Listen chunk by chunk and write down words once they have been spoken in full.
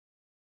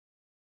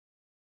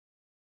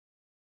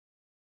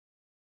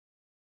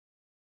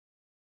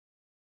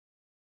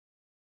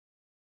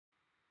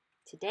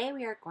Today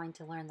we are going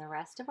to learn the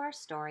rest of our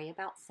story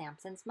about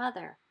Samson's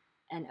mother,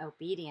 an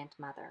obedient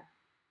mother.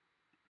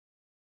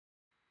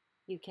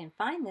 You can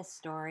find this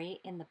story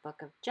in the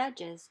book of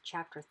Judges,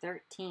 chapter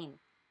 13,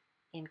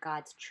 in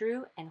God's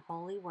true and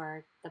holy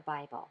word, the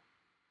Bible.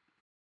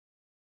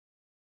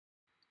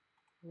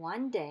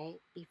 One day,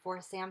 before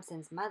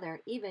Samson's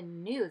mother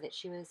even knew that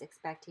she was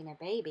expecting a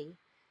baby,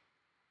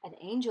 an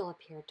angel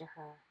appeared to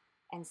her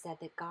and said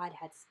that God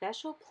had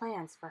special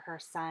plans for her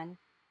son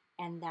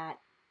and that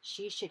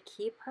she should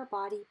keep her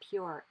body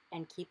pure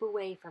and keep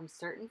away from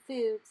certain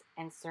foods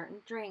and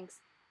certain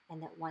drinks,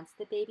 and that once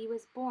the baby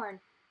was born,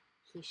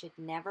 he should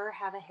never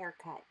have a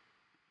haircut.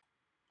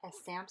 As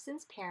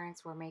Samson's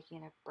parents were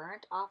making a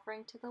burnt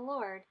offering to the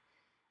Lord,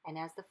 and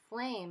as the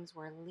flames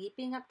were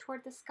leaping up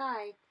toward the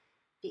sky,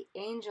 the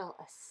angel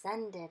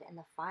ascended in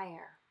the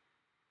fire.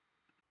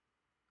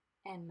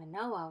 And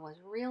Manoah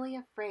was really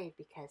afraid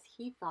because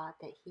he thought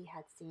that he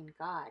had seen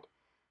God.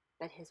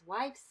 But his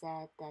wife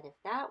said that if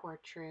that were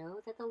true,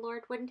 that the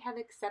Lord wouldn't have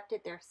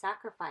accepted their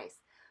sacrifice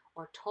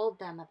or told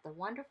them of the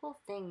wonderful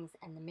things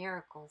and the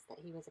miracles that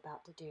he was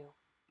about to do.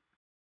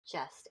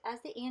 Just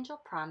as the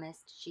angel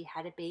promised, she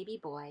had a baby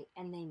boy,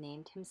 and they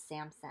named him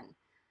Samson.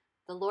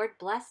 The Lord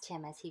blessed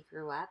him as he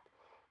grew up.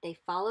 They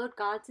followed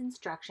God's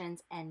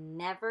instructions and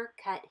never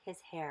cut his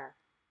hair.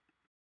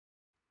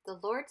 The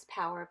Lord's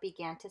power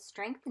began to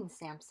strengthen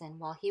Samson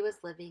while he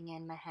was living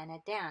in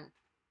Mahanadan.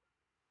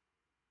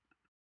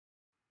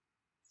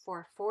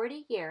 For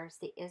 40 years,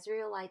 the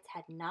Israelites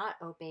had not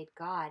obeyed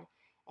God,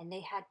 and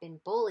they had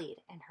been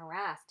bullied and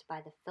harassed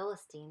by the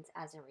Philistines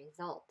as a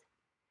result.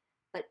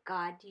 But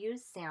God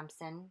used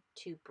Samson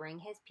to bring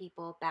his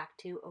people back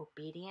to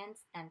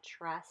obedience and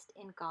trust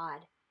in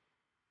God.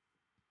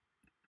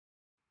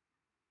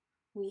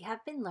 We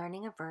have been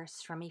learning a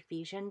verse from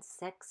Ephesians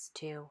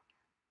 6:2.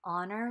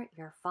 Honor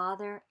your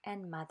father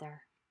and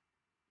mother.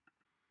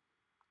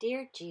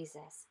 Dear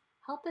Jesus,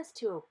 help us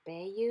to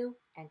obey you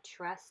and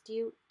trust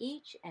you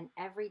each and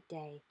every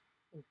day.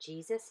 In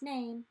Jesus'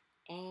 name,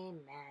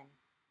 amen.